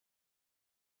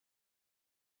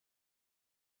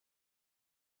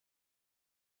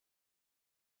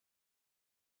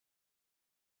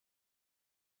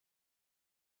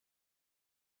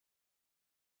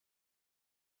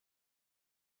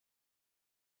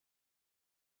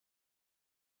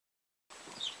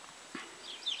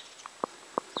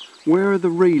Where are the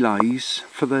relays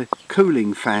for the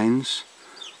cooling fans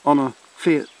on a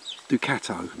Fiat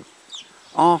Ducato?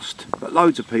 Asked, but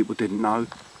loads of people didn't know,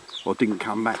 or didn't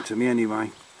come back to me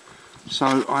anyway.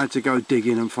 So I had to go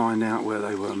digging and find out where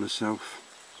they were myself.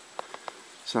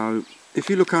 So if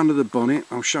you look under the bonnet,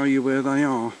 I'll show you where they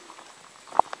are.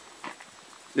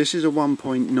 This is a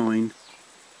 1.9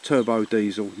 turbo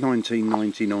diesel,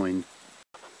 1999.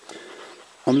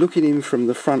 I'm looking in from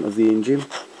the front of the engine,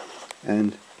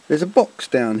 and there's a box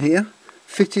down here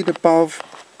fitted above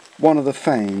one of the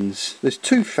fans. There's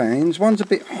two fans, one's a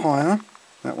bit higher,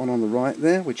 that one on the right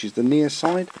there, which is the near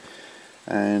side,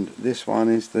 and this one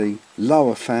is the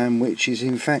lower fan, which is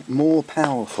in fact more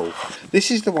powerful. This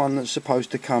is the one that's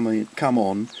supposed to come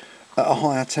on at a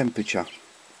higher temperature.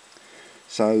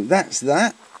 So that's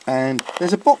that, and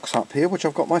there's a box up here which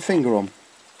I've got my finger on,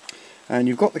 and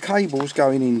you've got the cables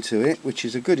going into it, which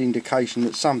is a good indication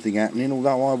that something happening,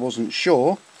 although I wasn't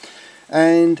sure.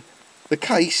 And the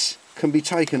case can be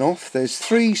taken off. There's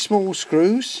 3 small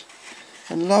screws,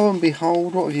 and lo and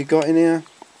behold, what have you got in here?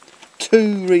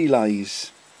 2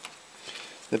 relays.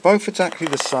 They're both exactly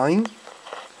the same.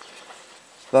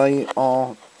 They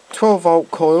are 12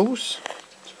 volt coils,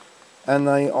 and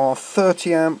they are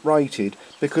 30 amp rated,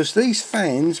 because these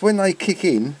fans, when they kick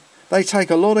in, they take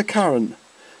a lot of current.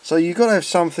 So you've got to have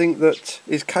something that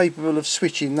is capable of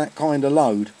switching that kind of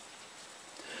load.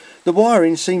 The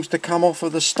wiring seems to come off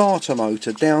of the starter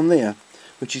motor down there,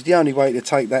 which is the only way to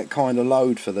take that kind of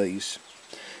load for these.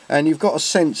 And you've got a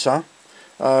sensor,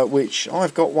 which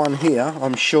I've got one here,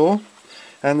 I'm sure,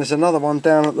 and there's another one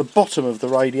down at the bottom of the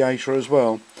radiator as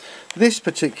well. This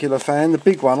particular fan, the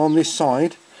big one on this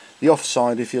side, the off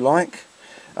side if you like,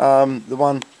 the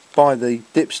one by the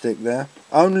dipstick there,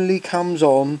 only comes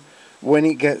on when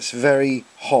it gets very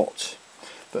hot.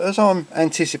 But as I'm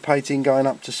anticipating going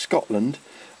up to Scotland,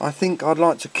 I think I'd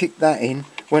like to kick that in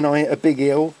when I hit a big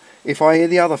hill. If I hear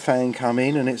the other fan come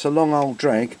in and it's a long old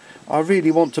drag, I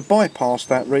really want to bypass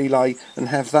that relay and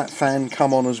have that fan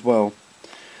come on as well.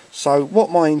 So what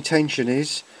my intention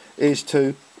is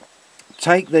to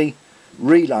take the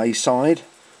relay side,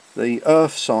 the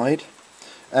earth side,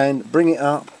 and bring it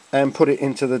up and put it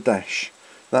into the dash.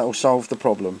 That will solve the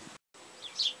problem.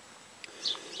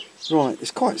 Right, it's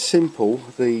quite simple,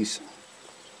 these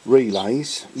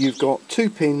relays. You've got 2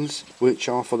 pins which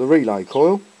are for the relay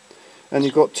coil, and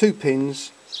you've got 2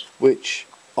 pins which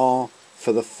are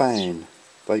for the fan.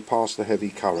 They pass the heavy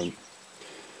current.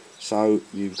 So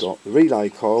you've got the relay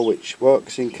coil, which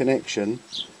works in connection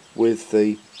with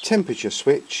the temperature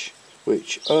switch,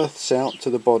 which earths out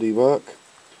to the bodywork,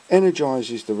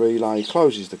 energises the relay,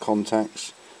 closes the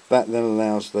contacts. That then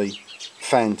allows the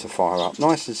fan to fire up.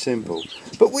 Nice and simple.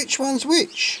 But which one's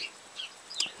which?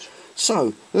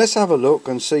 So let's have a look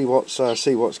and see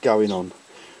what's going on.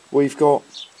 We've got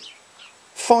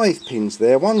 5 pins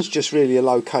there. One's just really a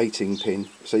locating pin,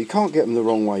 so you can't get them the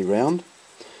wrong way round.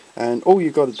 And all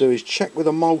you've got to do is check with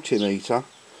a multimeter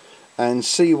and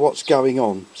see what's going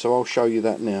on. So I'll show you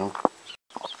that now.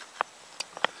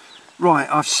 Right,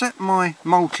 I've set my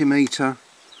multimeter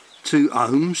to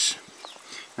ohms,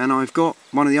 and I've got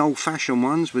one of the old-fashioned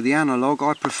ones with the analog.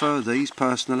 I prefer these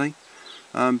personally,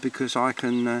 because I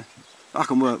can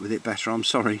work with it better, I'm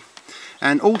sorry.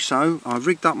 And also I've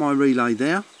rigged up my relay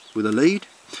there with a lead,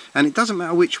 and it doesn't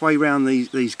matter which way round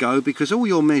these go, because all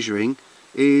you're measuring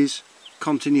is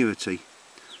continuity.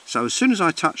 So as soon as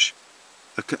I touch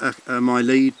my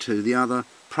lead to the other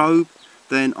probe,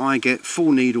 then I get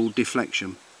full needle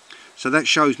deflection. So that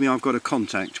shows me I've got a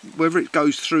contact. Whether it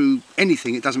goes through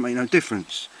anything, it doesn't make no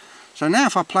difference. So now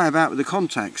if I play about with the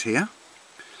contacts here,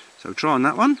 so try on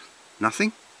that one,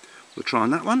 nothing. We're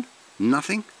trying that one,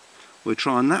 nothing. We're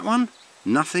trying that one,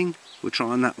 nothing. We're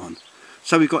trying that one.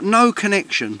 So we've got no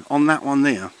connection on that one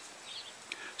there.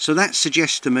 So that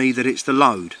suggests to me that it's the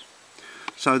load.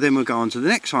 So then we'll go on to the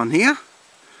next one here.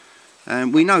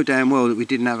 And we know damn well that we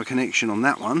didn't have a connection on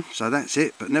that one, so that's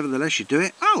it. But nevertheless, you do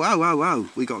it. Oh,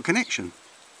 we got a connection.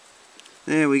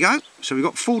 There we go. So we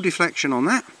got full deflection on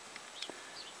that.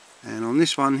 And on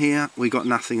this one here, we got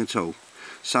nothing at all.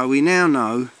 So we now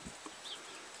know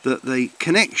that the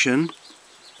connection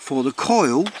for the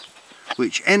coil,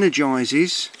 which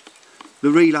energises the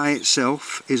relay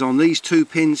itself, is on these 2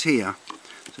 pins here.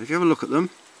 So if you have a look at them,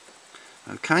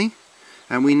 okay,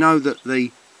 and we know that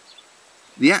the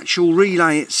actual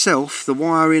relay itself, the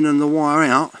wire in and the wire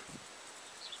out,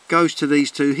 goes to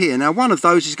these 2 here. Now one of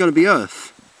those is going to be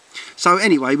earth. So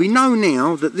anyway, we know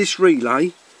now that this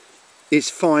relay is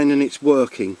fine and it's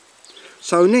working.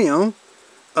 So now,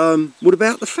 what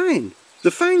about the fan?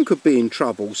 the fan could be in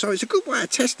trouble. So it's a good way of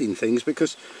testing things,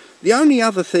 because the only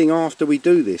other thing after we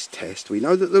do this test, we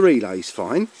know that the relay's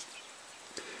fine,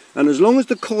 and as long as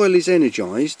the coil is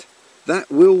energised,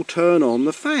 that will turn on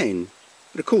the fan.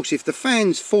 But of course, if the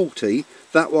fan's faulty,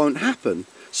 that won't happen.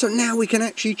 So now we can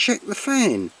actually check the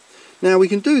fan. Now we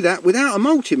can do that without a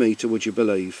multimeter, would you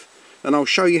believe? And I'll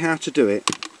show you how to do it.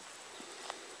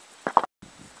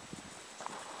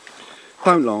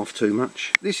 Don't laugh too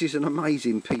much. This is an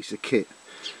amazing piece of kit.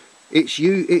 It's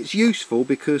useful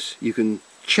because you can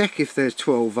check if there's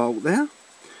 12 volt there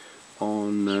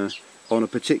on a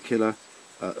particular,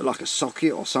 like a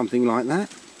socket or something like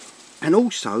that. And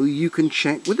also you can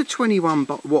check with a 21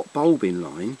 watt bulb in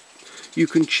line, you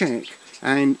can check,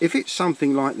 and if it's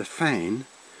something like the fan,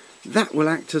 that will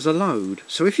act as a load.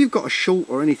 So if you've got a short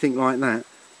or anything like that,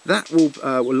 that will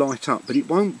light up, but it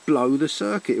won't blow the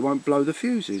circuit, it won't blow the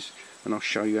fuses. And I'll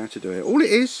show you how to do it. All it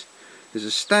is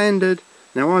a standard.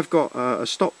 Now I've got a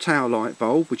stop tail light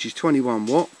bulb, which is 21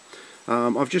 watt.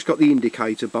 I've just got the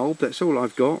indicator bulb, that's all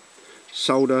I've got.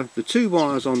 Solder the 2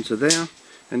 wires onto there,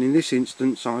 and in this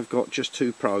instance I've got just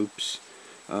 2 probes.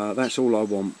 That's all I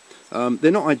want.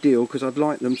 They're not ideal, because I'd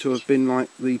like them to have been like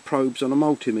the probes on a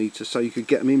multimeter, so you could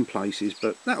get them in places,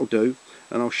 but that'll do.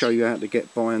 And I'll show you how to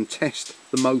get by and test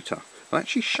the motor. I'll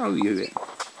actually show you it.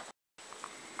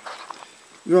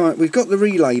 Right, we've got the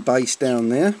relay base down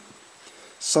there,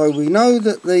 so we know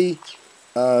that the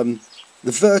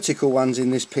vertical ones in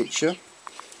this picture,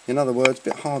 in other words, a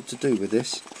bit hard to do with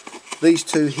this, these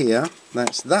two here,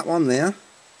 that's that one there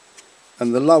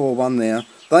and the lower one there,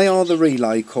 they are the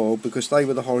relay coil, because they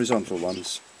were the horizontal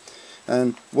ones.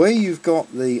 And where you've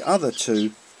got the other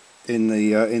two in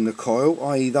the coil,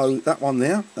 i.e. that one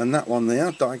there and that one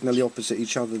there, diagonally opposite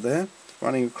each other there,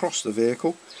 running across the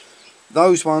vehicle,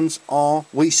 those ones are,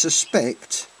 we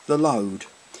suspect, the load.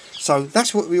 So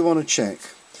that's what we want to check.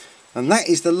 And that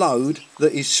is the load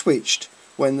that is switched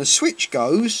when the switch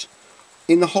goes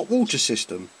in the hot water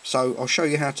system. So I'll show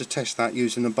you how to test that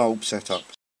using the bulb setup.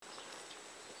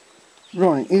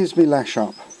 Right, here's my lash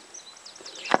up.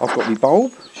 I've got my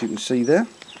bulb, as you can see there.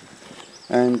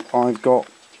 And I've got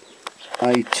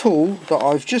a tool that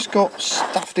I've just got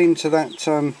stuffed into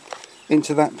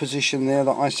that position there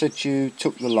that I said you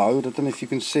took the load. I don't know if you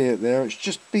can see it there. It's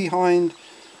just behind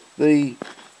the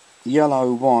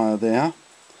yellow wire there,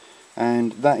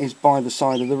 and that is by the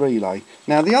side of the relay.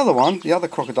 Now the other one, the other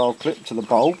crocodile clip to the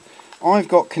bulb, I've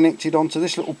got connected onto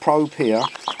this little probe here,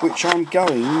 which I'm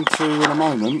going to in a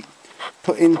moment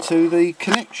put into the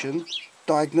connection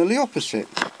diagonally opposite.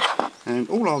 And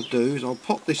all I'll do is I'll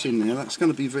pop this in there. That's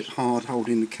going to be a bit hard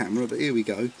holding the camera, but here we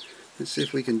go. Let's see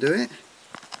if we can do it.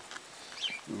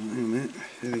 Right, hang on a minute.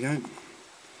 There we go.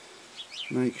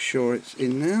 Make sure it's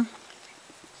in there.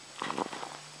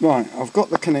 Right, I've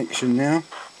got the connection now,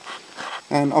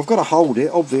 and I've got to hold it,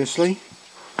 obviously,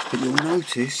 but you'll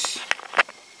notice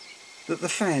that the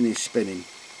fan is spinning.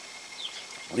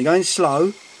 Only going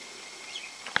slow,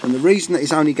 and the reason that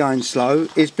it's only going slow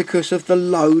is because of the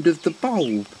load of the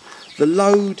bulb. The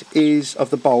load of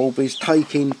the bulb is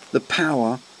taking the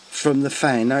power from the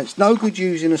fan. Now it's no good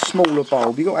using a smaller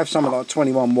bulb, you've got to have something like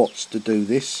 21 watts to do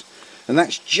this, and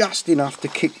that's just enough to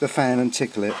kick the fan and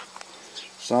tickle it.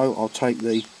 So I'll take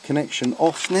the connection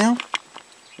off now,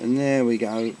 and there we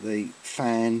go, the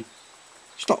fan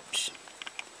stops.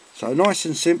 So nice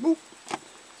and simple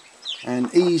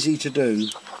and easy to do.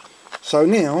 So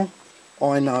now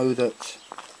I know that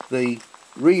the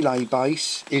relay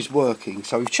base is working.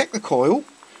 So we've checked the coil,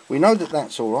 we know that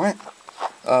that's alright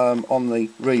on the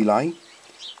relay.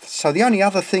 So the only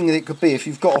other thing that it could be, if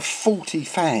you've got a faulty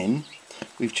fan,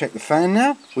 we've checked the fan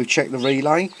now, we've checked the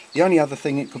relay, the only other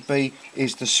thing it could be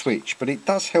is the switch. But it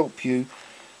does help you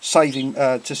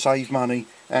to save money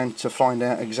and to find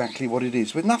out exactly what it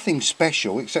is, with nothing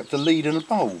special except a lead and a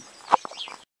bulb.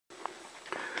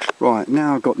 Right,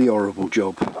 now I've got the horrible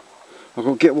job. I've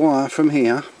got to get wire from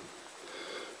here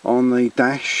on the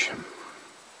dash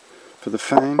for the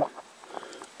fan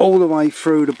all the way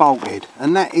through the bulkhead,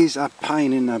 and that is a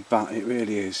pain in the butt, it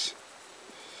really is.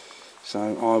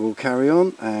 So I will carry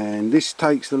on, and this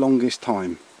takes the longest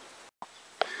time.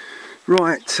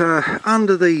 Right,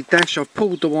 under the dash I've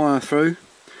pulled the wire through,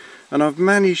 and I've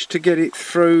managed to get it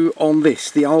through on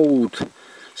this, the old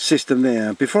system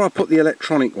there. Before I put the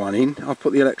electronic one in, I've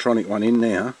put the electronic one in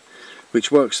there,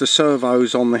 which works the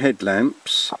servos on the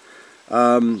headlamps.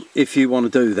 If you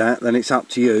want to do that, then it's up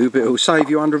to you, but it will save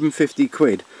you 150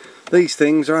 quid. These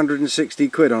things are 160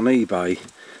 quid on eBay,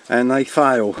 and they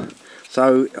fail.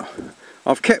 So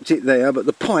I've kept it there, but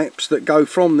the pipes that go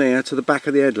from there to the back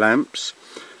of the headlamps,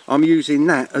 I'm using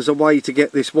that as a way to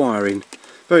get this wire in.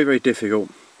 Very, very difficult.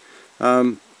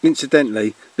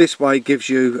 Incidentally, this way gives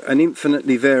you an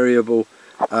infinitely variable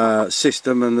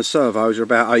system, and the servos are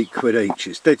about £8 each.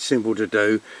 It's dead simple to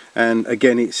do, and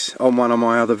again it's on one of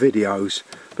my other videos,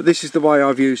 but this is the way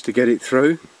I've used to get it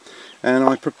through. And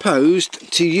I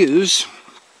proposed to use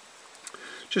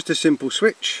just a simple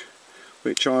switch,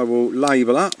 which I will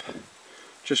label up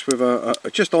just with a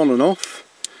just on and off.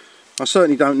 I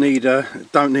certainly don't need a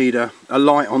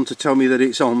light on to tell me that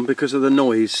it's on because of the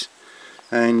noise,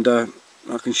 and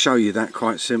I can show you that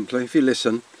quite simply. If you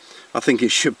listen, I think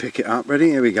it should pick it up. Ready?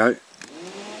 Here we go.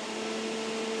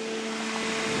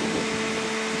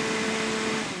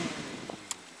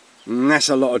 And that's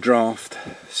a lot of draft.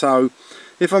 So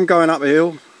if I'm going up a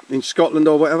hill in Scotland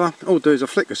or whatever, all I'll do is I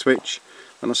flick a switch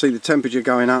and I see the temperature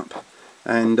going up,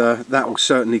 and that will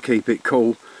certainly keep it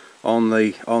cool on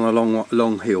a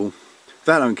long hill. If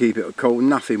that don't keep it cool,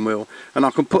 nothing will. And I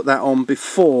can put that on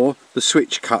before the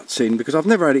switch cuts in, because I've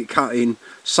never had it cut in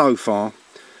so far.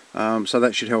 So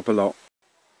that should help a lot.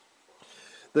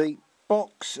 The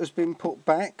box has been put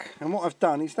back, and what I've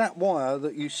done is that wire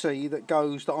that you see that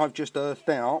I've just earthed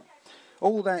out,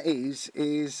 all that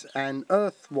is an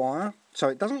earth wire, so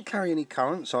it doesn't carry any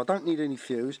current, so I don't need any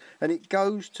fuse, and it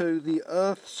goes to the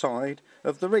earth side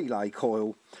of the relay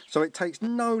coil, so it takes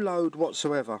no load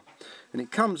whatsoever. And it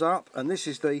comes up, and this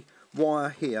is the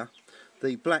wire here,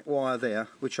 the black wire there,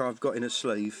 which I've got in a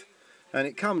sleeve, and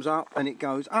it comes up and it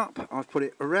goes up. I've put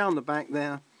it around the back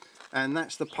there, and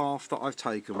that's the path that I've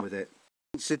taken with it.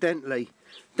 Incidentally,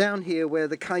 down here where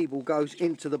the cable goes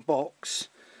into the box,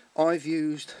 I've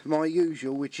used my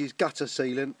usual, which is gutter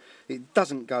sealant. It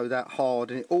doesn't go that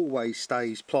hard and it always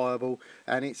stays pliable,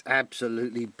 and it's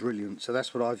absolutely brilliant. So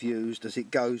that's what I've used, as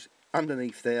it goes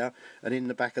underneath there and in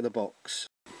the back of the box.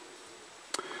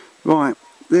 Right,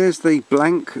 there's the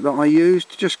blank that I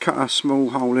used. Just cut a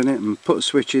small hole in it and put a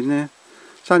switch in there.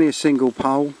 It's only a single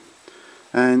pole,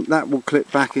 and that will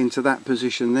clip back into that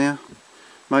position there,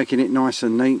 making it nice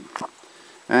and neat.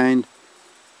 And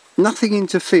nothing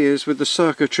interferes with the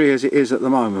circuitry as it is at the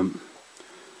moment.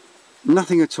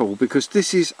 Nothing at all, because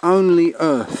this is only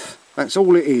earth. That's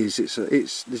all it is.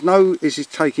 This is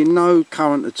taking no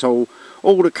current at all.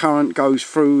 All the current goes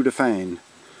through the fan.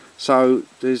 So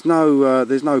there's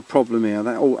no problem here.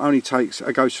 That only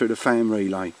goes through the fan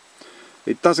relay.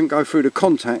 It doesn't go through the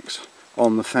contacts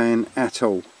on the fan at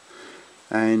all.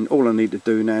 And all I need to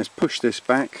do now is push this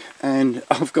back, and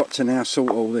I've got to now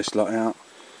sort all this lot out.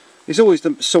 It's always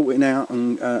the sorting out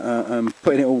and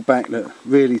putting it all back that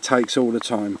really takes all the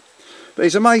time. But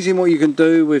it's amazing what you can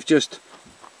do with just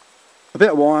a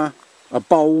bit of wire, a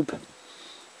bulb,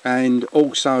 and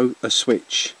also a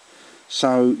switch.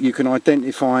 So you can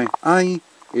identify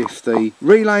if the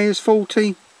relay is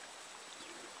faulty,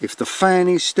 if the fan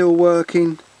is still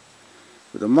working.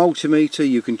 With a multimeter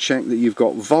you can check that you've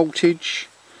got voltage,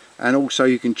 and also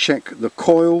you can check the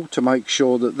coil to make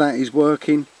sure that that is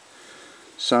working.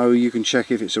 So you can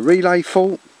check if it's a relay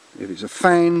fault, if it's a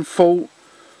fan fault,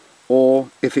 or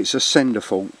if it's a sender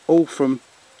fault, all from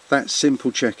that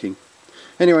simple checking.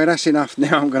 Anyway, that's enough.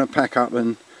 Now I'm going to pack up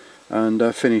and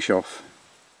finish off.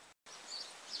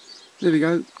 There we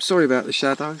go. Sorry about the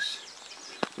shadows,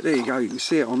 but there you go. You can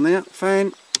see it on there.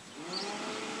 Fan.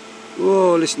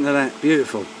 Whoa, listen to that.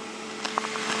 Beautiful.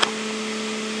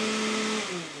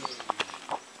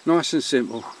 Nice and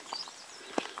simple.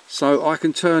 So I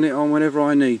can turn it on whenever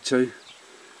I need to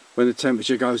when the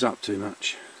temperature goes up too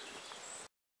much.